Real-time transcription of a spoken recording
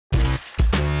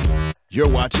You're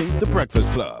watching The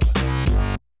Breakfast Club.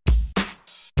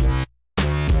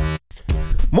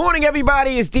 Morning,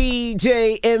 everybody. It's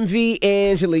DJ MV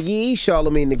Angela Yee,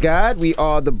 Charlamagne the God. We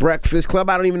are The Breakfast Club.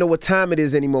 I don't even know what time it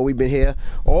is anymore. We've been here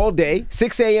all day,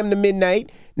 6 a.m. to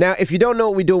midnight. Now, if you don't know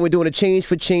what we're doing a Change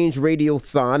for Change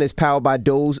Radiothon. It's powered by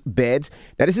Doe's Beds.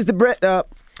 Now, this is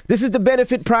the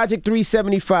benefit Project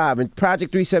 375, and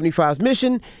Project 375's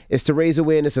mission is to raise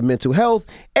awareness of mental health,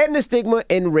 end the stigma,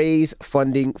 and raise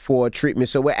funding for treatment.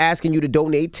 So we're asking you to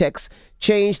donate. Text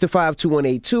CHANGE to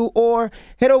 52182 or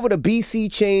head over to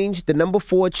bcchange,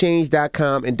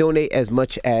 4change.com, and donate as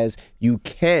much as you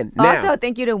can. Now, also,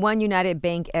 thank you to One United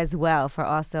Bank as well for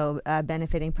also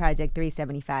benefiting Project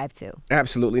 375 too.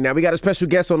 Absolutely. Now, we got a special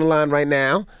guest on the line right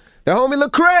now, the homie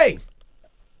Lecrae.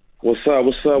 What's up?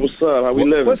 How we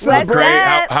living? What's up, bro?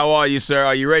 How are you, sir?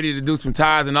 Are you ready to do some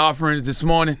tithes and offerings this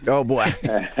morning? Oh, boy.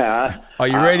 Are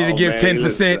you ready to give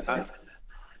 10%?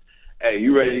 Hey,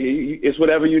 you ready? It's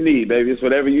whatever you need, baby. It's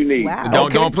whatever you need. Wow.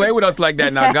 Don't play with us like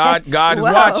that now. God is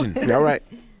watching. All right.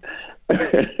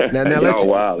 Now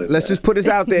let's just put this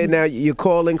out there. Now, you're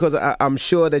calling because I'm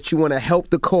sure that you want to help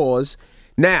the cause.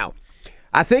 Now,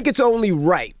 I think it's only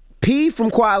right. P from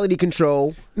Quality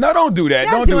Control. No, don't do that.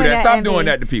 Don't do that. Stop doing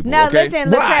that to people. No, okay?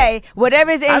 listen, Lecrae,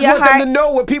 whatever's in your I just want heart. them to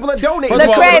know what people are donating.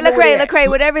 Lecrae,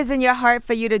 whatever's in your heart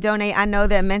for you to donate. I know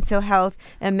that mental health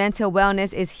and mental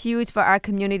wellness is huge for our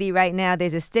community right now.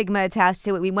 There's a stigma attached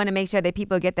to it. We want to make sure that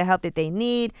people get the help that they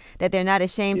need, that they're not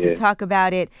ashamed to talk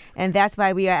about it, and that's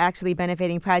why we are actually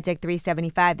benefiting Project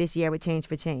 375 this year with Change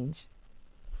for Change.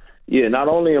 Yeah, not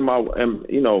only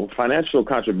financial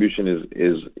contribution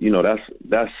is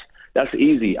that's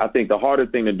easy. I think the harder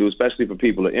thing to do, especially for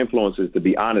people of influence, is to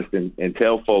be honest and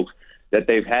tell folks that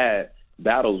they've had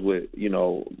battles with,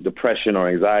 depression or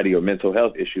anxiety or mental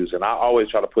health issues. And I always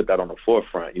try to put that on the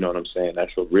forefront. You know what I'm saying?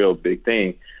 That's a real big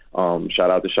thing.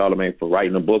 Shout out to Charlamagne for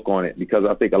writing a book on it, because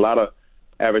I think a lot of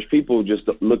average people just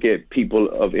look at people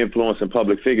of influence and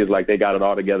public figures like they got it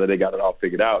all together, they got it all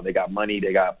figured out, they got money,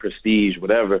 they got prestige,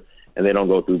 whatever, and they don't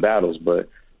go through battles. But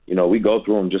we go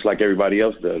through them just like everybody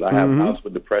else does. I have a house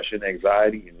with depression,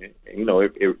 anxiety, and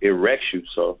it wrecks you.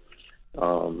 So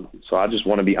I just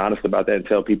want to be honest about that and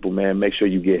tell people, man, make sure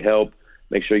you get help.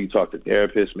 Make sure you talk to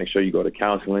therapists. Make sure you go to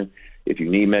counseling. If you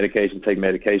need medication, take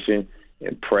medication,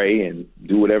 and pray and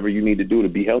do whatever you need to do to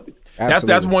be healthy.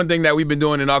 That's one thing that we've been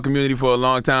doing in our community for a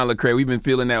long time, Lecrae. We've been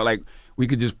feeling that like we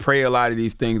could just pray a lot of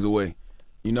these things away.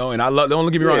 And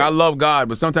don't get me wrong, I love God,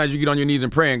 but sometimes you get on your knees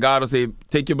and pray, and God will say,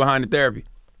 take you behind the therapy.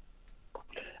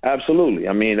 Absolutely.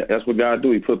 I mean, that's what God do.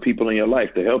 He put people in your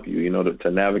life to help you, to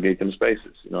navigate them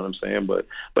spaces. You know what I'm saying? But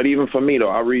even for me,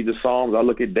 though, I read the Psalms. I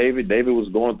look at David. David was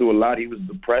going through a lot. He was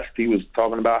depressed. He was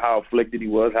talking about how afflicted he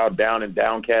was, how down and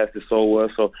downcast his soul was.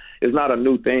 So it's not a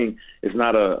new thing. It's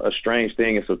not a strange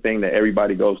thing. It's a thing that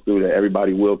everybody goes through, that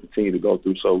everybody will continue to go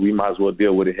through. So we might as well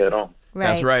deal with it head on. Right.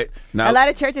 That's right. Now, a lot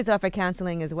of churches offer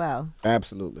counseling as well.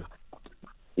 Absolutely.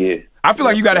 Yeah. I feel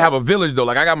like you got to have a village, though.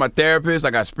 Like, I got my therapist,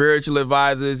 I got spiritual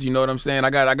advisors, you know what I'm saying? I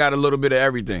got a little bit of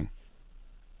everything.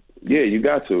 Yeah, you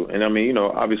got to. And I mean,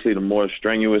 obviously the more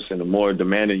strenuous and the more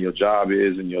demanding your job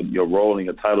is and your role and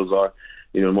your titles are,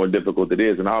 the more difficult it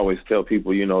is. And I always tell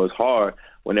people, it's hard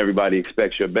when everybody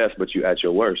expects your best, but you're at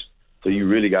your worst. So you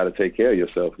really got to take care of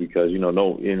yourself because,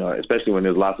 especially when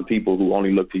there's lots of people who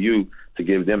only look to you to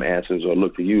give them answers or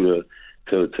look to you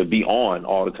to be on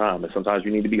all the time, and sometimes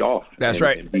you need to be off. That's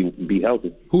right. And be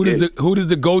healthy. Who does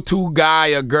the go-to guy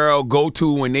or girl go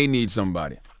to when they need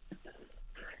somebody?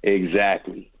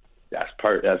 Exactly. That's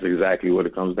exactly what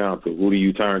it comes down to. Who do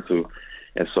you turn to?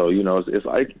 And so it's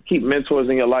like keep mentors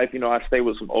in your life. I stay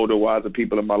with some older, wiser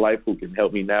people in my life who can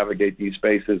help me navigate these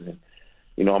spaces,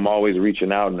 and I'm always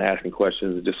reaching out and asking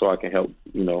questions just so I can help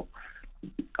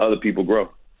other people grow.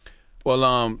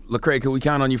 Well, Lecrae, can we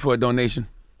count on you for a donation?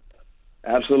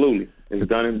 Absolutely. It's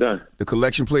done and done. The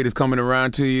collection plate is coming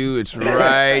around to you. It's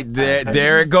right there.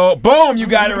 There it go. Boom, you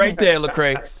got it right there,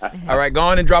 Lecrae. All right, go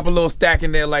on and drop a little stack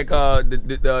in there like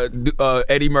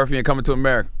Eddie Murphy in Coming to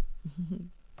America.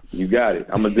 You got it.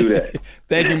 I'm going to do that.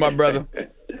 Thank you, my brother.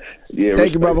 Yeah,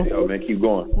 thank you, brother. Yo, man, keep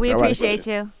going. We appreciate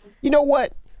you. You know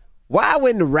what? Why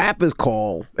when the rappers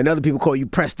call and other people call, you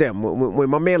press them? When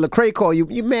my man Lecrae call,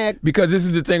 you mad? Because this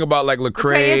is the thing about like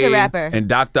Lecrae is a rapper. and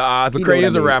Dr. Oz. Lecrae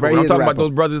is a rapper. When I'm talking about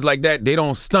those brothers like that, they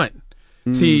don't stunt.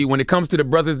 See, when it comes to the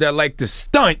brothers that like to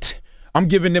stunt, I'm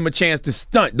giving them a chance to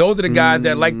stunt. Those are the guys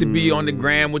that like to be on the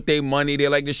gram with their money. They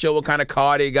like to show what kind of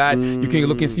car they got. You can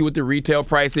look and see what the retail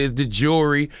price is, the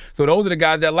jewelry. So those are the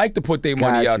guys that like to put their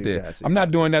money out there. I'm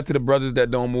not doing that to the brothers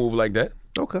that don't move like that.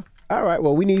 Okay. All right.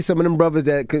 Well, we need some of them brothers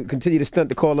that could continue to stunt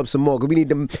to call up some more, because we need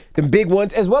them big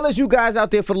ones, as well as you guys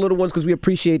out there for the little ones, because we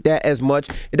appreciate that as much.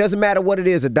 It doesn't matter what it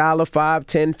is, $1, $5,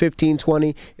 $10, $15,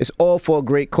 $20. It's all for a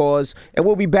great cause. And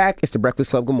we'll be back. It's The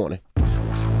Breakfast Club. Good morning.